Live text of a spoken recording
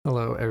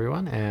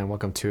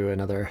welcome to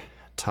another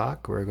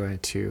talk. We're going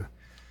to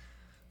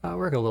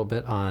work a little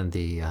bit on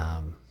the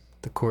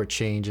chord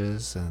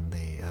changes and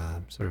the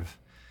sort of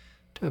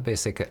do a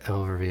basic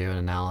overview and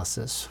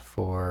analysis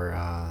for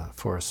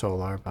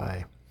Solar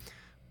by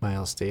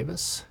Miles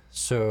Davis.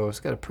 So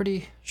it's got a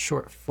pretty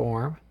short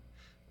form.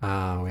 We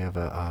have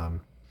a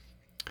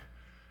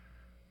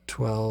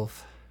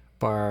 12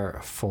 bar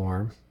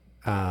form.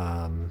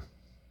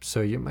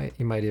 So you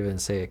might even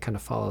say it kind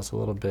of follows a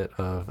little bit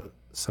of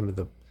some of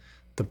the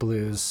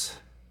blues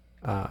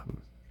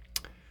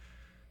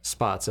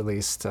spots, at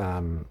least.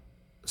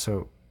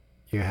 So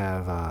you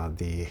have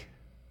the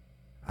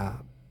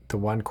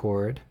one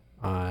chord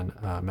on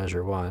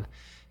measure 1,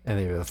 and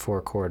then you have the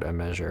 4 chord on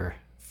measure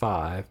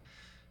 5,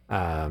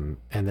 and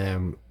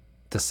then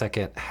the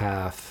second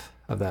half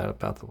of that,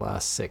 about the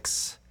last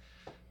 6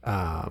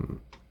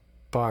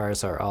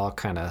 bars, are all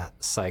kind of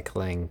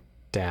cycling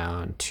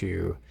down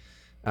to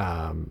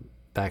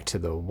back to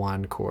the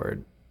 1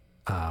 chord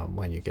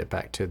when you get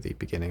back to the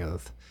beginning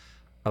of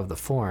the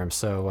form.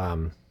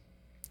 So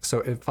so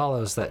it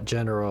follows that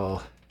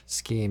general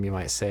scheme, you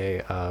might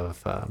say,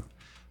 of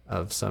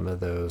some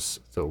of those,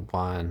 the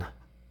 1,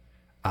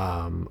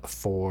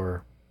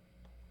 4,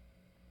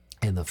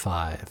 and the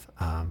 5.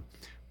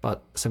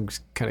 But some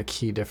kind of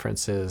key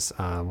differences.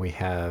 We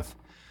have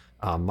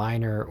a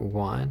minor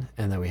 1,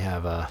 and then we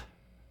have a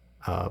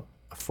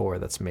 4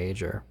 that's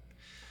major.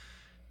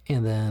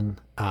 And then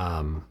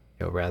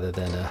rather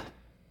than a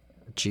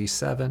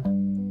G7,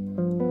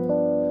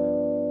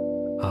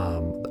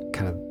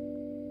 kind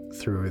of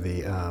through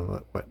the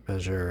what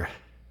measure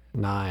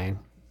 9,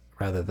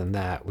 rather than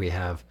that, we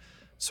have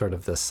sort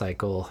of the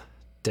cycle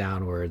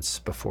downwards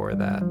before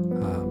that.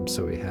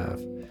 So we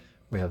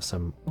have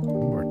some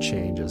more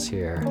changes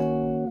here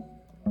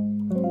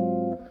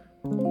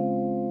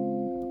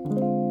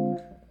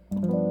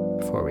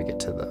before we get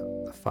to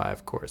the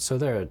 5 chords. So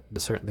there are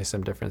certainly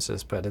some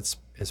differences, but it's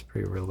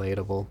pretty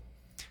relatable.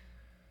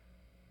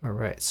 All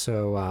right,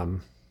 so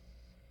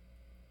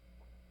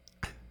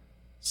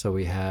so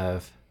we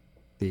have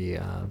the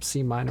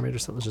C minor major.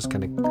 So let's just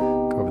kind of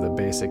go over the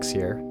basics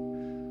here.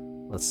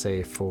 Let's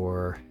say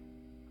for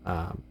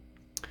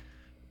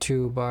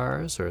 2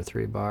 bars or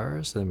 3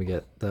 bars, then we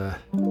get the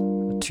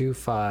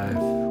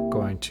 2-5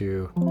 going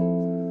to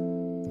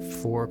the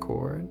 4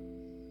 chord,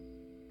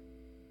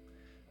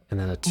 and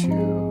then a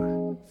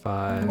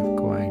 2-5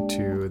 going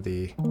to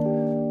the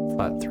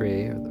flat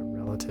 3, or the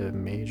relative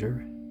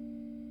major.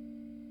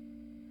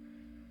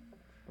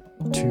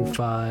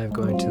 2-5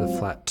 going to the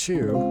flat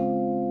 2,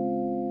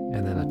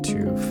 and then a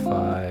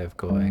 2-5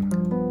 going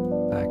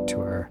back to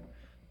our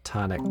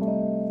tonic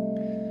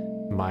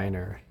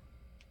minor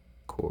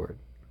chord.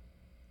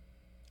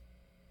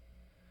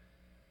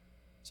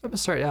 So I'm going to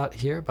start out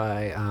here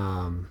by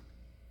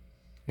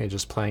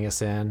just playing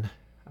us in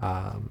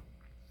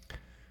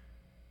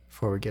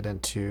before we get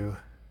into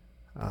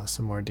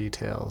some more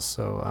details.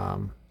 So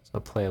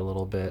I'll play a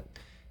little bit,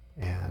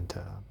 and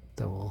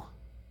then we'll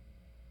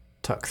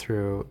tuck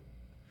through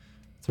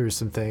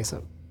some things.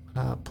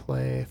 I'll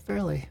play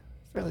fairly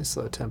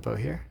slow tempo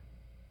here.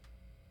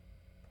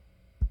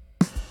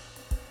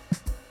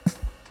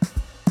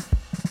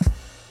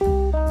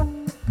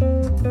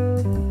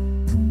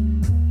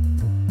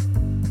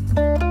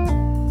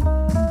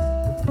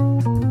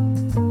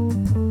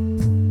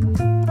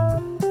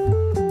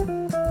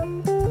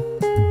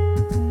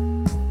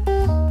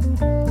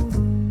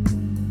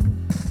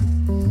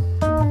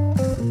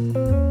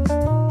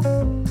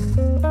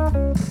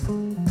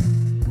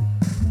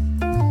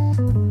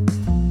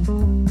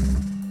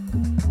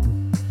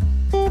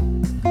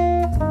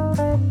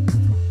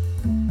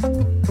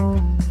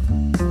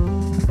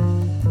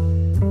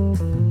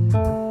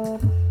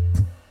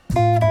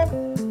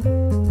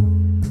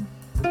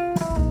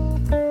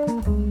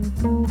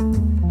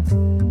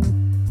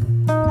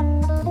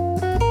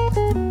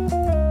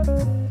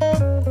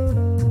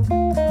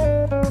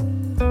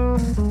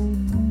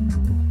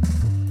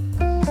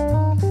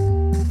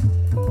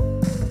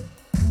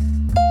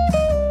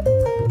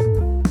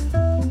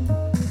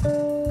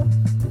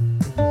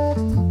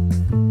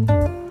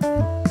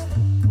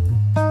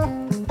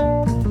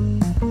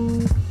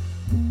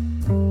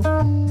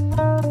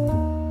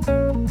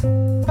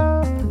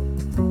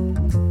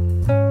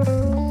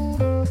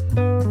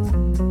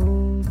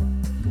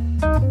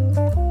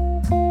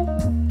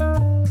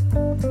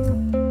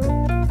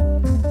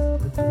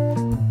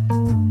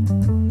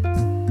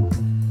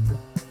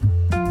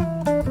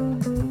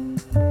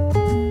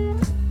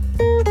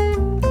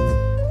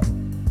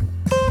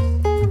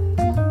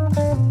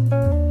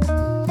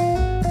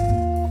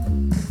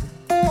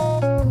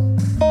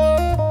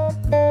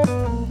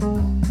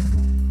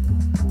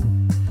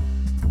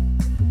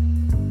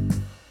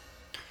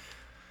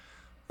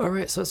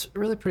 So it's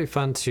really pretty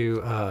fun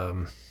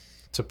to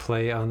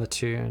play on the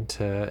tune,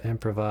 to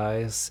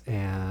improvise,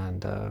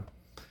 and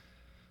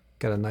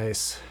got a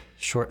nice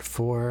short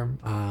form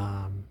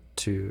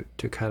to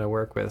kind of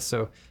work with.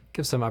 So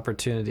give some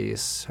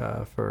opportunities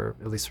for,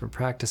 at least for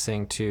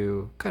practicing,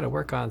 to kind of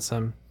work on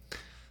some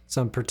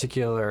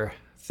particular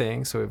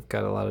thing. So we've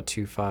got a lot of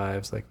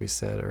 2/5s, like we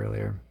said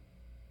earlier.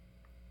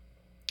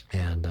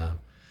 And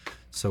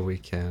so we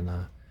can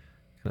kind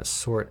of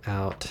sort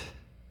out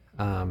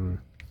a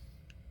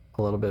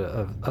little bit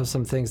of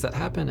some things that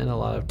happen in a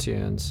lot of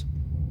tunes.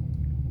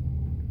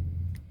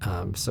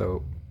 And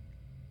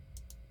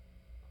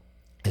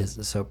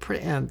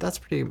that's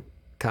pretty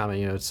common,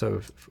 you know.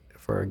 So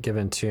for a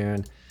given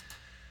tune,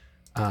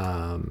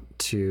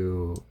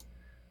 to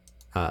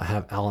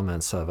have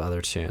elements of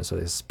other tunes, so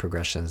these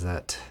progressions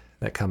that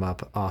come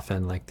up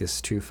often, like this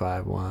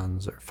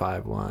 2/5-1s or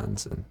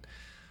 5/1s and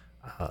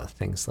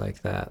things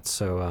like that.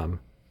 So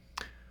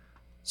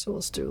so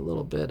let's do a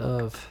little bit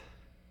of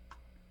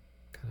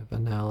kind of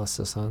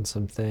analysis on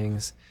some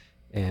things,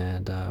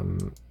 and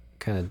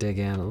kind of dig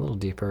in a little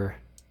deeper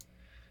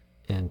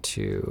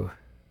into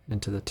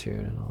the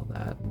tune and all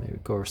that, and maybe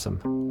go over some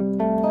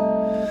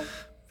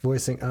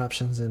voicing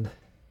options and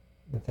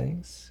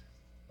things.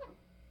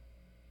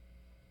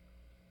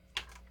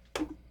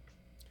 So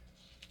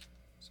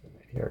you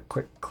might hear a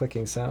quick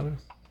clicking sound.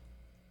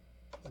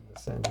 Put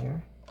this in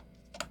here.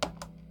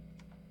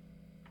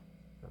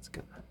 That's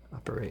gonna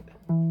operate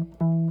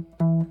and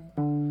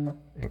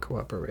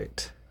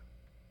cooperate.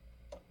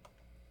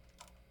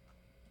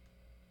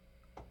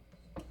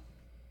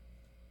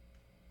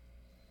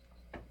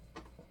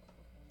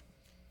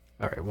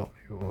 All right, well,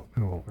 we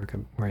won't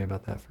worry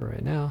about that for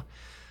right now.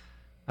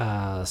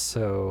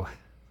 So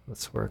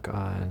let's work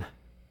on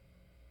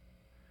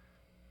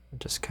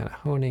just kind of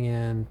honing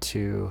in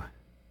to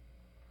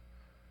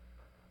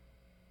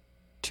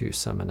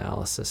some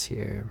analysis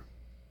here.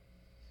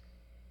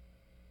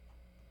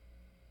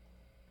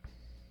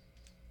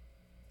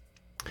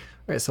 All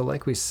right, so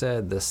like we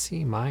said, the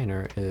C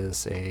minor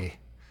is a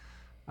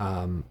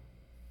 1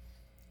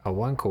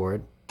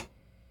 chord.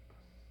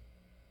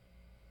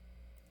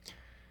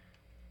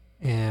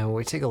 And when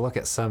we take a look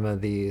at some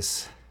of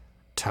these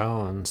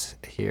tones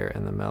here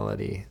in the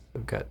melody,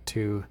 we've got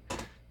two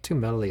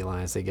melody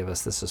lines they give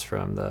us. This is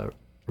from the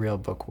Real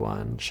Book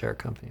 1 Share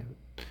Company.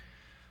 I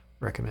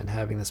recommend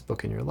having this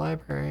book in your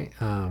library.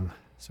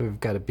 So we've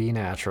got a B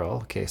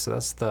natural. Okay, so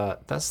that's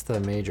the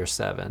major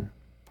 7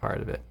 part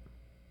of it.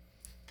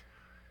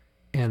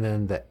 And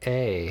then the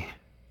A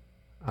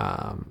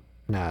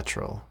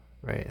natural,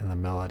 right, in the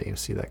melody. You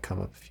see that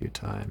come up a few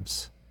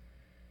times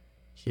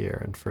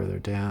here and further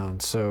down.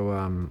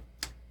 So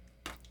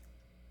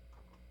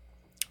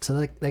so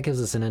that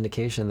gives us an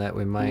indication that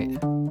we might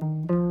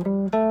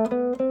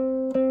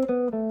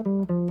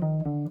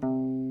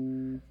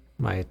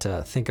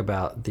think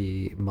about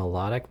the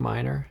melodic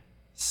minor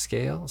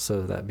scale.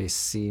 So that'd be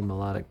C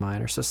melodic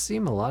minor. So C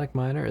melodic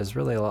minor is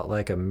really a lot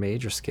like a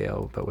major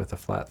scale, but with a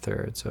flat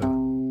third. So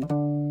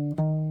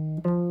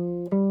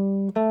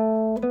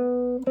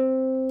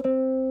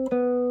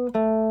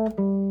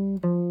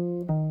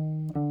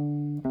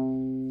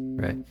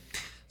right.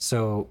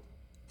 So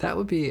that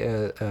would be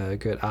a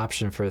good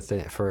option for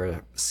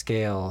a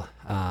scale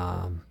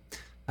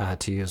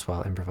to use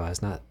while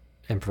improvising.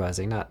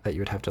 Not that you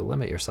would have to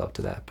limit yourself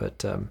to that, but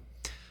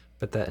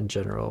that in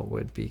general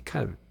would be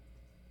kind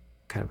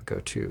of a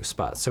go-to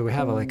spot. So we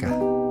have like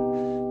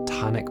a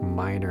tonic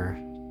minor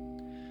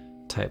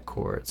type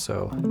chord.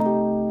 So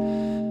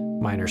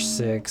minor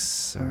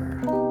 6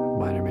 or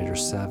minor major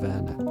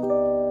 7,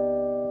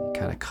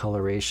 kind of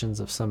colorations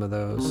of some of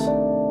those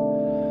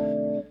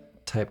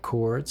type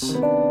chords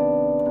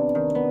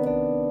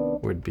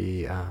would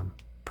be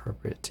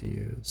appropriate to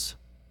use.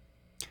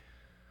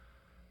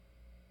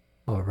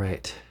 All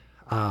right,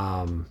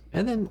 and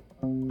then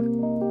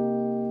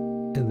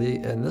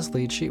in this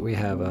lead sheet we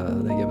have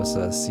they give us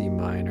a C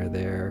minor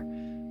there,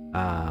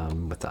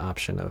 with the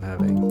option of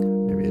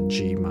having maybe a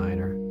G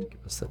minor to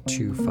give us the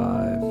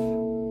 2/5.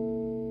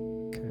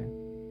 Okay.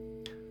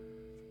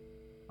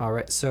 All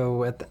right,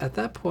 so at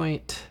that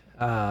point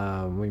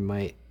we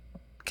might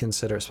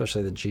consider,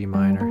 especially the G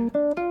minor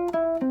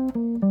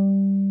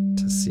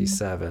to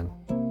C7.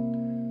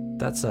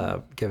 That's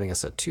giving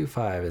us a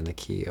 2/5 in the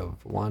key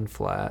of 1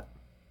 flat.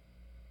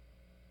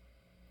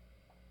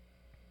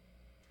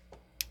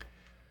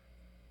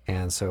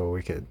 And so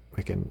we can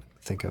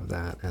think of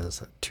that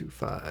as a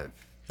 2/5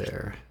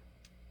 there.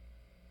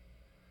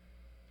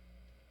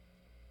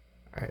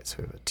 All right, so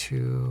we have a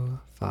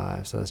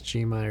 2/5. So that's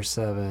G minor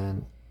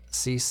 7,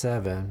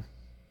 C7,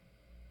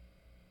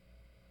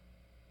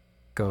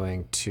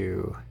 going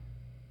to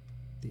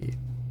the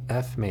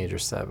F major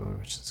 7,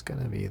 which is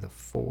going to be the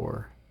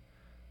 4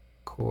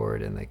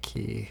 chord in the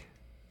key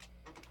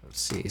of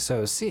C.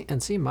 So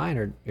in C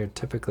minor, you're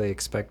typically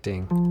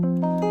expecting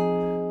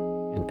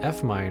an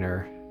F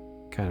minor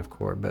kind of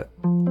chord, but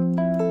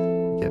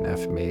again,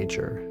 F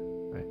major,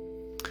 right?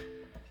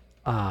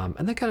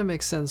 And that kind of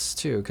makes sense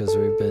too, because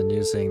we've been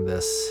using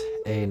this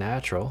A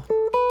natural,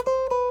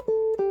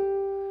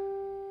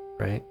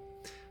 right?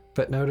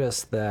 But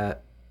notice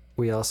that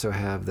we also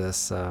have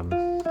this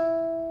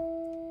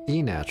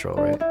E natural,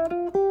 right?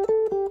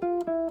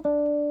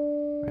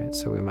 Right,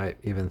 so we might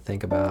even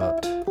think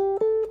about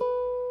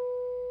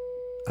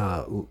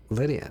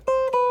Lydian,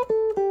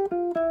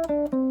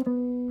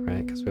 right?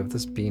 right? Because we have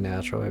this B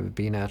natural, we have a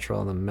B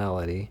natural and the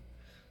melody,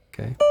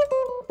 okay?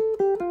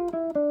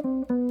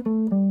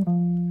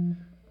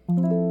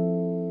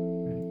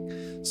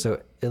 Right.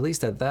 So at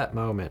least at that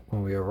moment,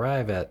 when we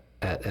arrive at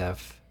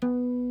F,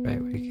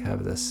 right, we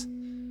have this,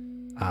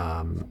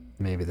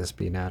 maybe this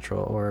B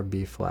natural or a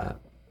B flat,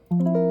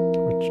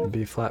 which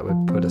B flat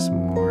would put us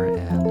more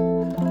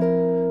in,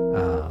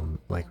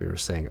 like we were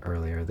saying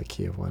earlier, the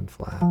key of 1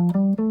 flat.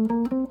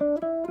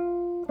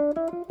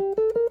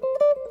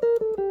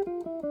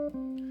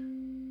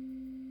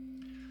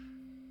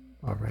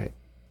 All right.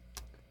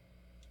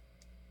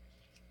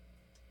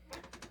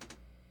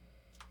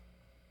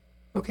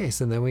 Okay,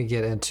 so then we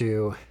get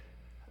into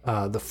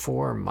the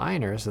 4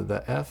 minor, so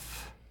the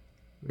F,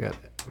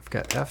 we've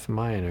got F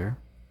minor.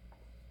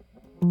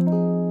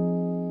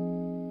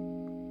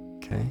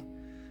 Okay,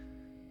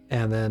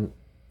 and then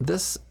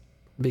this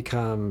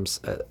becomes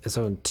its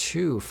own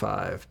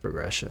 2/5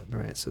 progression,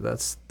 right? So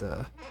it's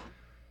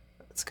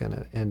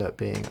gonna end up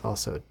being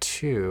also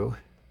 2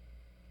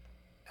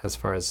 as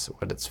far as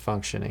what it's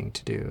functioning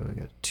to do. We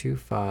got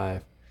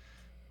 2/5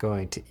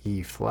 going to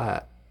E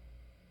flat.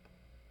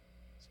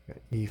 So we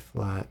got E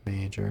flat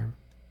major.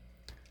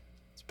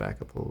 Let's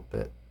back up a little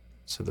bit.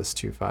 So this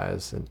 2/5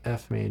 is an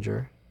F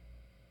major.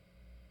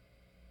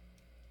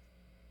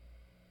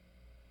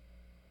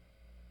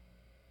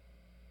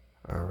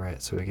 All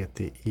right, so we get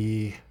the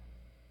E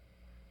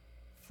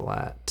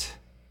flat.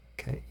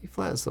 Okay, E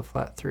flat is the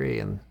flat 3,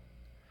 and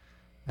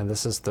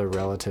this is the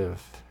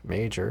relative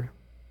major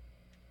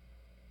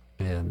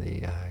in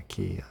the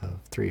key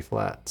of 3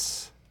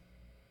 flats.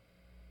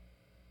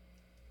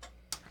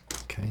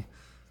 Okay.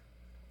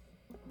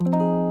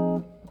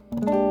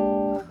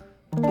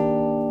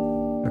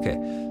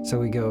 Okay, so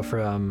we go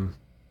from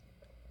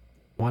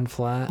 1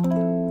 flat,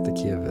 the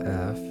key of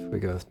F, we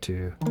go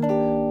to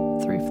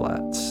 3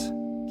 flats,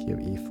 key of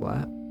E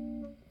flat.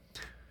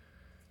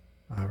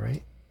 All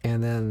right,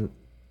 and then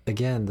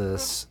again,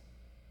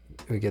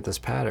 we get this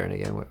pattern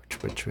again,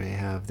 which we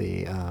have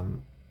the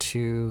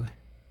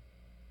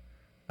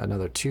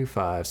another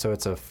 2/5, so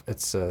it's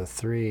a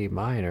 3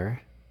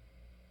 minor,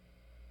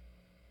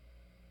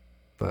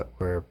 but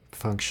we're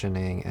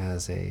functioning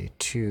as a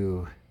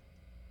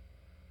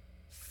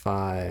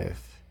 2/5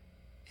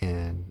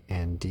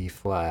 in D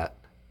flat.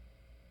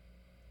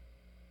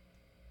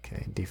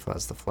 Okay, D flat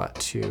is the flat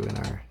 2 in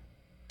our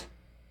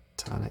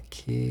tonic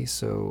key.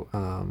 So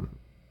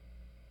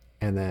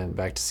and then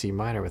back to C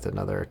minor with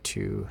another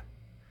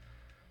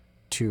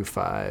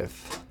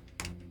 2/5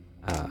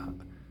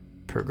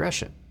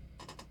 progression.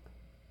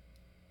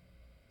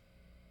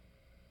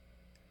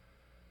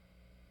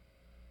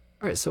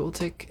 All right, so we'll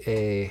take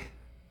a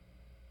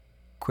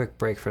quick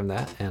break from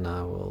that, and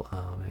I will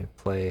maybe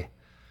play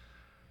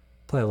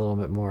a little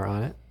bit more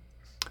on it,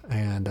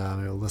 and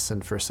we'll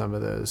listen for some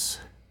of those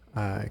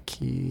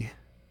key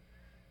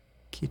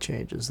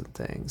changes and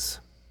things.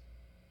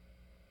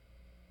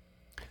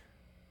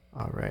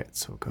 All right,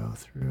 so we'll go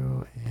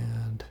through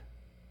and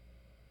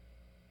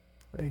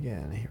play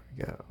again. Here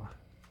we go.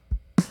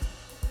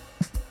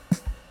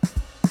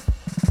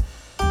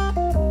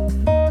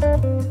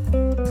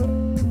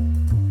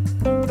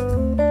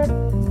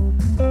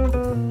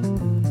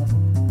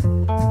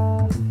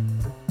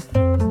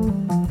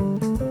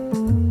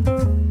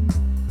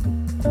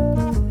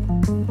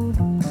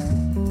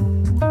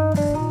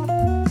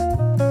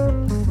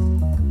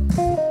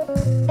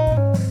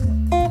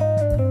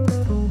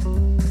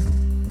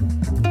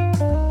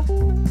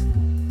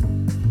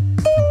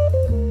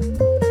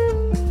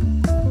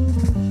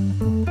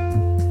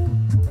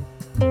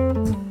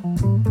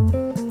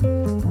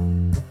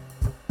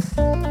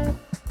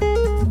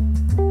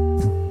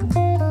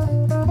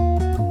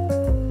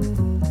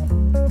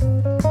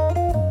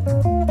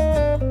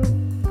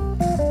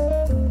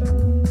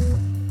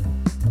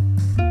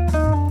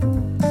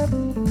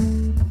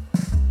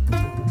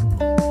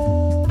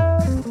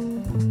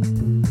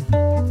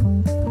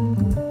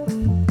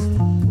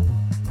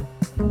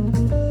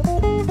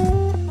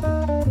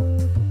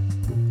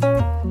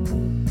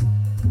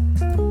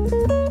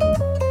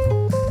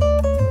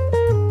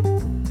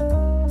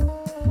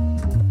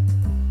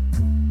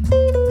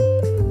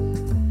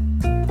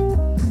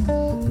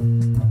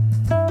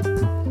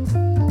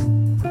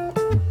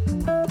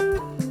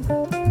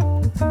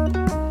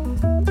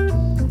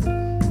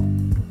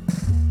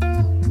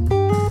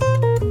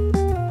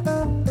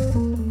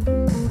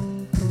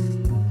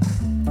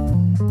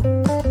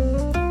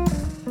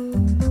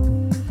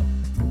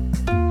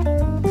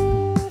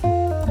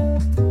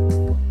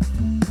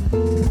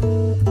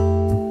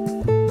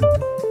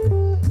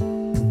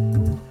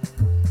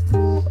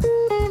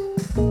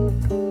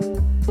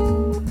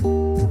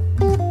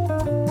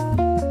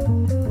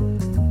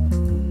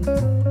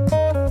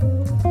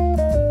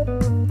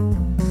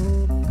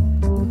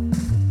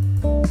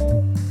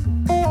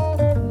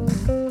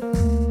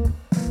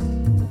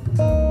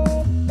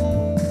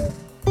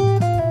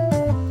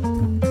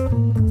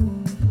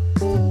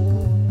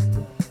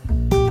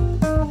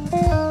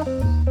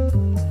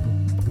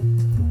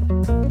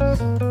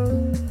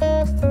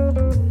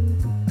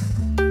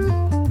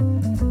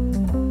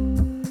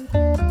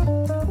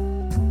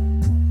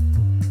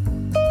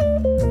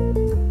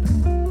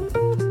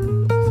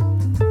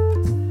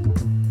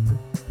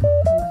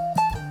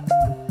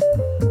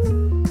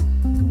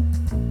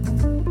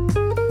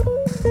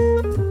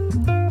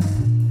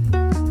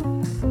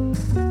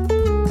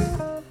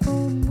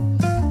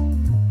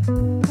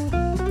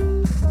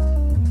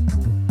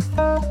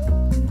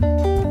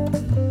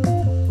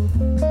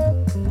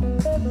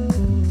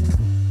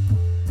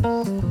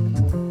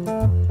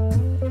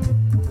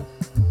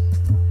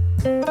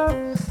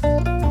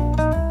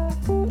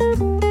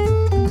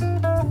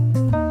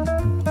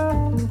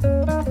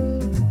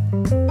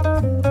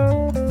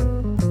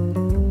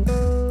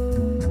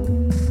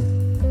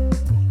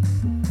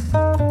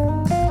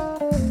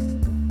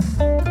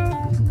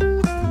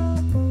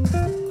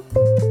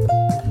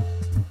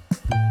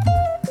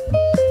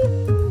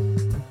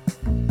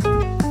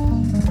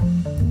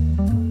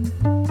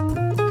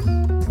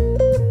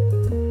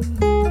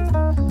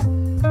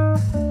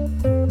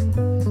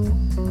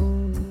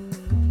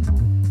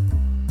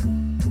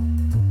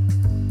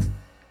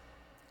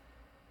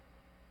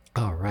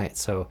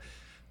 So,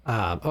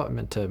 I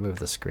meant to move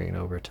the screen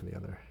over to the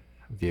other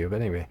view,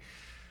 but anyway.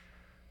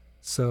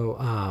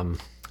 So,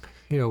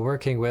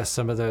 working with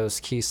some of those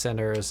key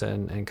centers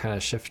and kind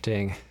of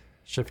shifting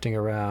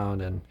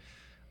around and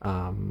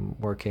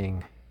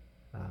working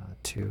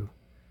to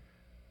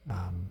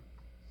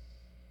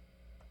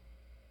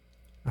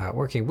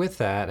working with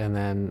that, and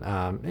then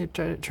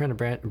trying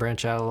to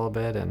branch out a little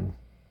bit and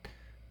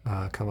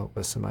come up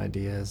with some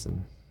ideas,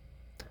 and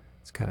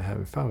it's kind of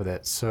having fun with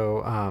it.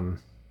 So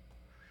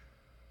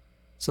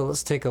so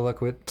let's take a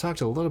look. We talked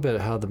a little bit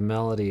about how the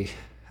melody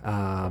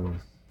kind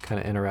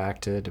of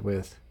interacted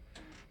with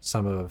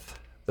some of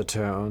the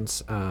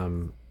tones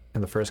in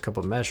the first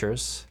couple of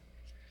measures.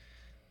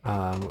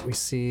 What we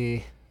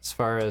see as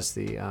far as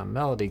the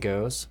melody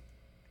goes,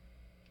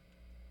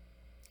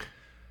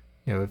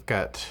 we've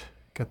got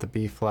the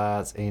B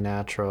flats, A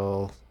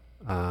natural.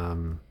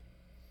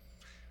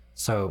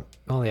 So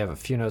only have a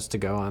few notes to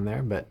go on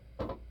there, but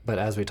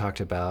as we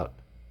talked about,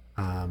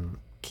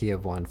 key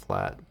of 1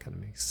 flat kind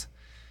of makes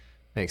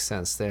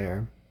sense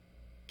there.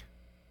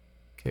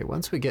 Okay,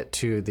 once we get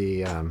to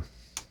the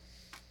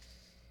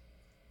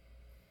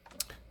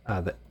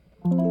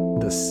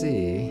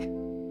C,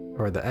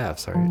 or the F,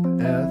 sorry,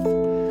 F.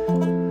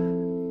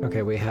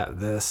 Okay, we have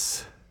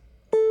this.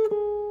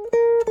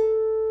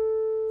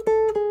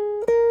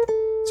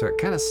 So it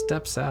kind of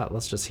steps out.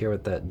 Let's just hear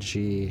what that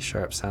G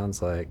sharp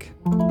sounds like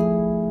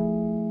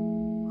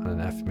on an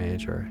F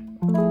major.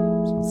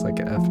 So it's like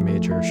an F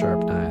major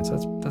sharp 9.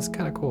 So that's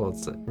kind of cool.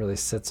 It really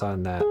sits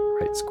on that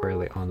right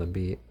squarely on the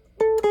beat,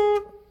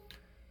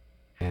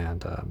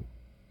 and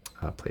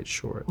played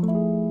short.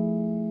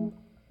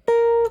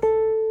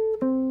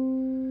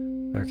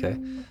 Okay,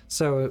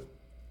 so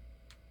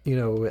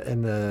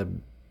in the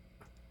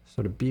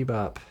sort of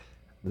bebop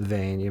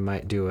vein, you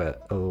might do a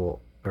little,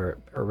 or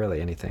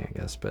really anything, I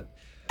guess, but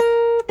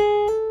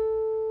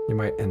you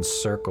might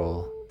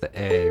encircle the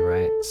A,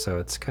 right? So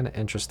it's kind of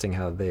interesting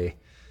how he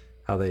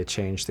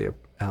changes the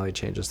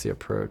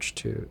approach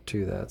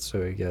to that.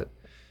 So you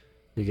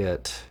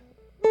get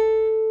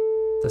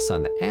this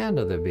on the end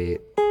of the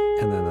beat,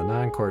 and then the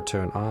non-chord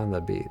tone on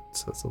the beat.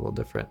 So it's a little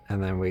different,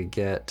 and then we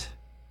get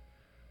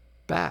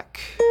back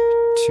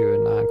to a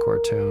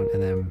non-chord tone,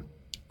 and then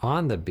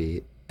on the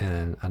beat,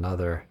 and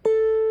another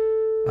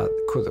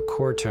the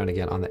chord tone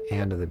again on the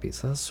end of the beat.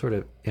 So that's sort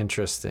of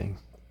interesting.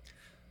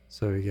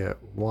 So we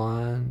get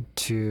 1,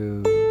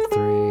 2,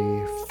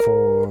 3,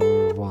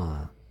 4,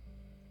 1.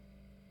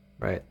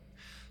 Right?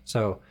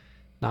 So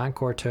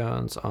non-chord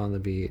tones on the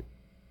beat,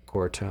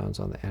 chord tones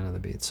on the end of the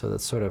beat. So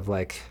that's sort of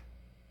like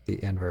the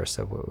inverse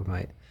of what we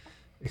might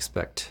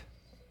expect.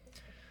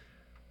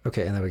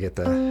 Okay, and then we get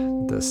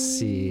the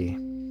C,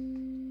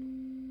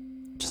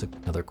 just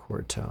another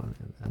chord tone,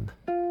 and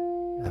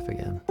then F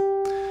again.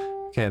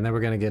 Okay, and then we're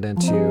going to get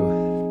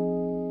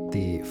into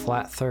the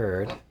flat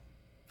third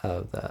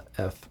of the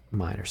F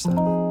minor 7.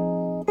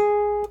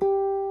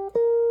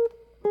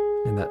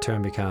 And that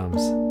tone becomes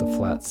the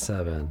flat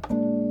 7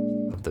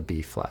 of the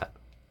B flat.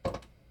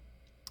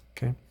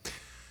 Okay,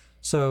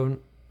 so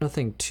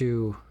nothing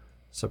too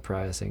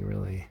surprising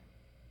really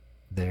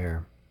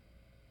there.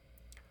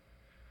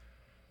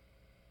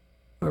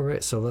 All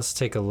right, so let's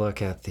take a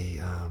look at the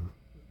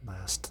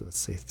last, let's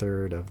say,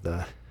 third of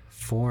the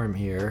form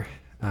here.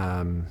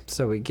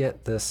 So we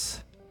get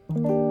this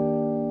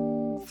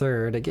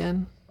third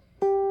again,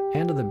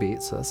 end of the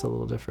beat, so that's a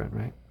little different,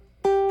 right?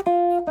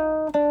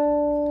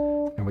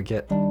 And we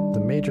get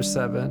the major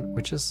 7,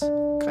 which is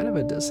kind of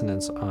a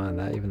dissonance on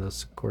that, even though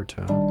it's a chord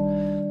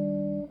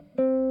tone.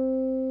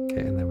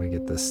 Okay, and then we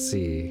get the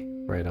C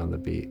right on the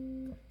beat.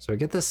 So we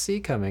get the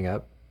C coming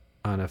up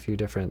on a few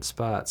different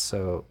spots,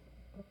 so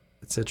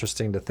it's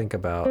interesting to think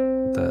about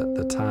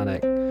the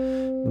tonic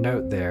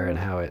note there and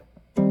how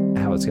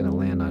it's going to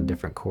land on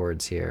different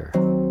chords here,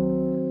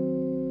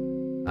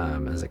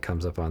 as it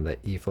comes up on the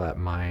E flat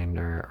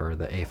minor or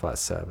the A flat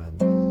 7.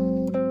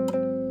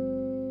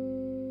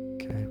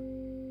 Okay.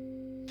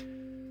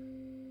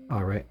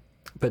 All right.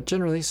 But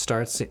generally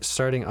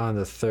starting on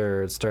the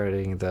third,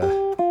 okay,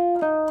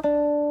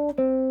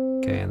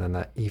 and then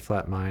that E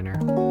flat minor,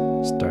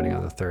 starting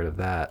on the third of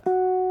that.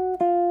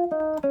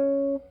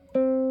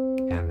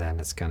 And then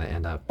it's going to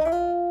end up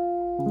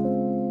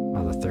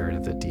on the third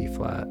of the D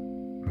flat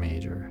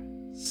major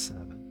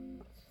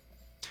 7.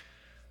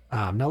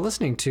 Now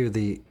listening to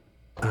the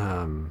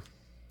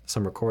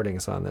some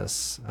recordings on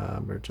this,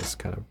 we're just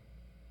kind of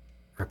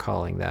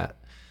recalling that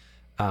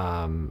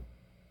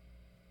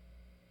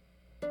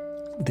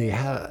they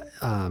have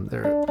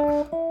there are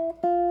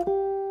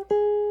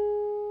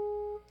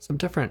some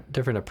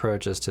different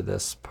approaches to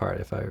this part,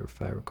 if I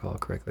recall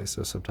correctly.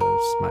 So sometimes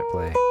it might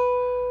play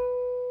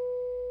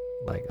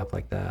like up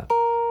like that.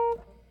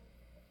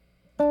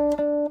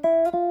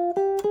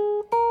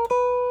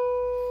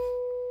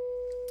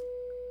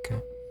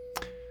 Okay.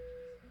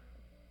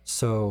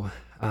 So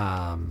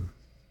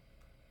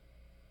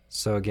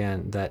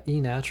again, that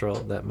E natural,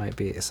 that might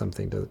be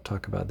something to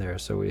talk about there.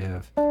 So we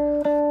have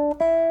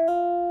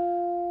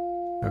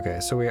Okay,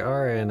 so we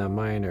are in a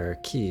minor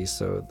key,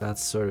 so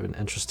that's sort of an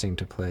interesting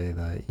to play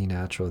the E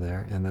natural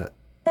there, and that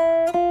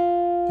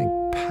I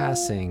think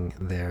passing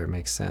there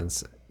makes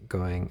sense,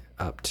 going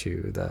up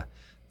to the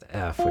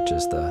F, which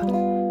is the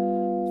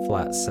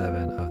flat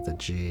 7 of the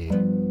G.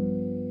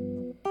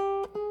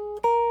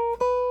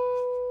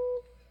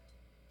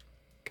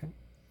 Okay.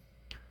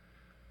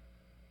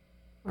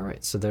 All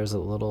right, so there's a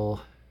little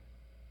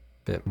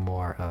bit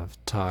more of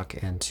talk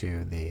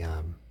into the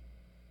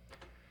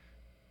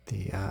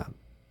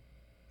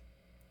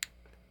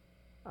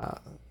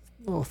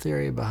little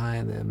theory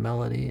behind the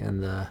melody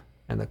and the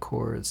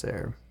chords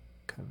there.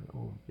 Kind of an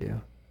overview.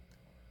 All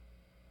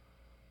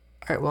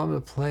right, well, I'm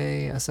gonna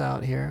play us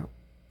out here.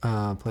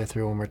 Play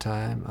through one more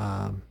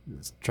time.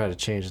 Let's try to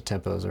change the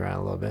tempos around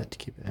a little bit to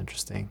keep it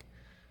interesting.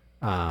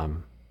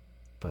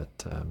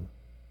 But one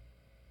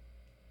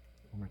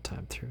more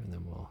time through, and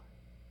then we'll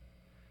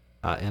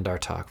end our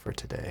talk for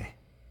today.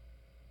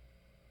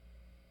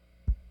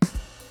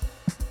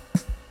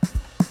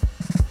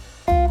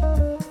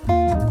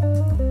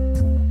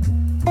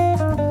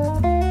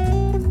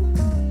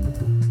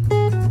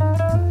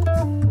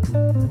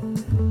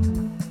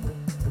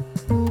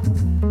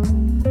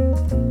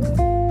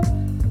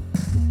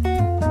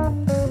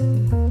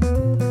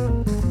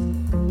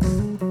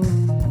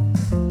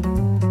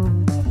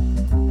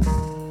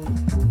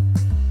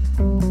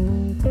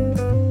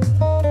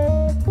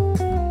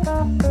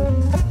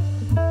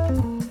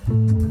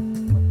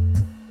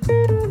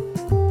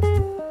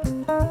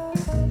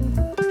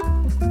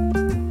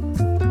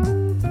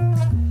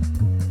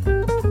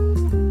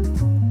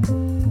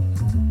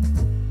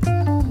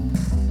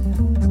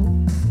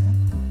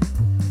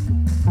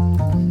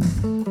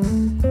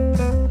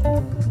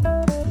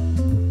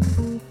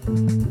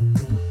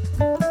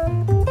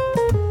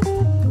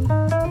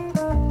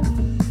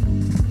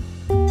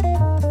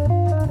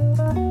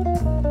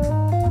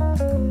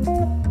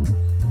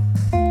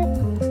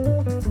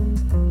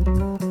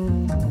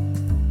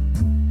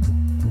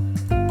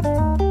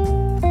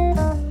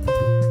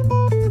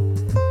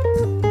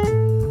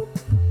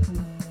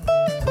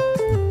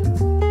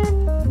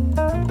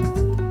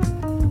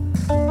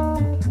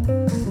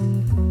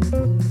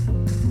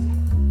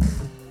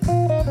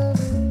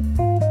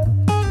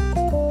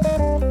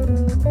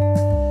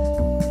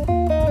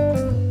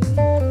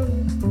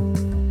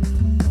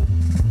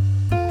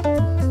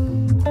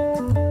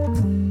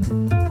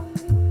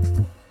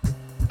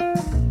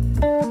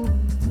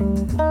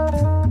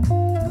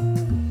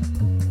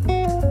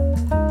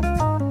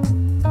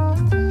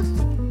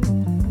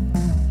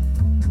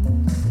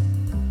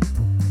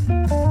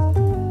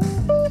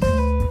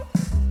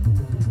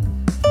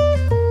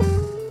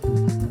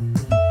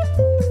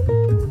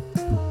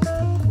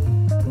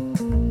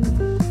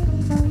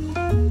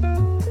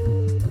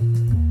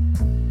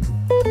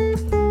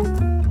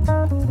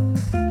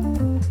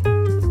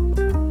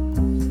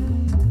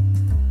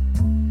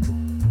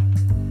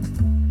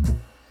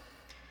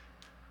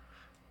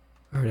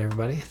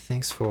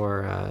 Thanks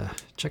for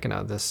checking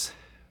out this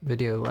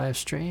video live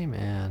stream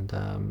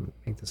and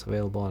make this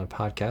available on a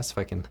podcast if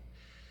I can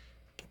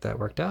get that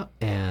worked out.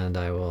 And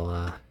I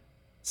will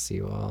see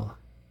you all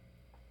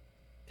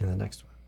in the next one.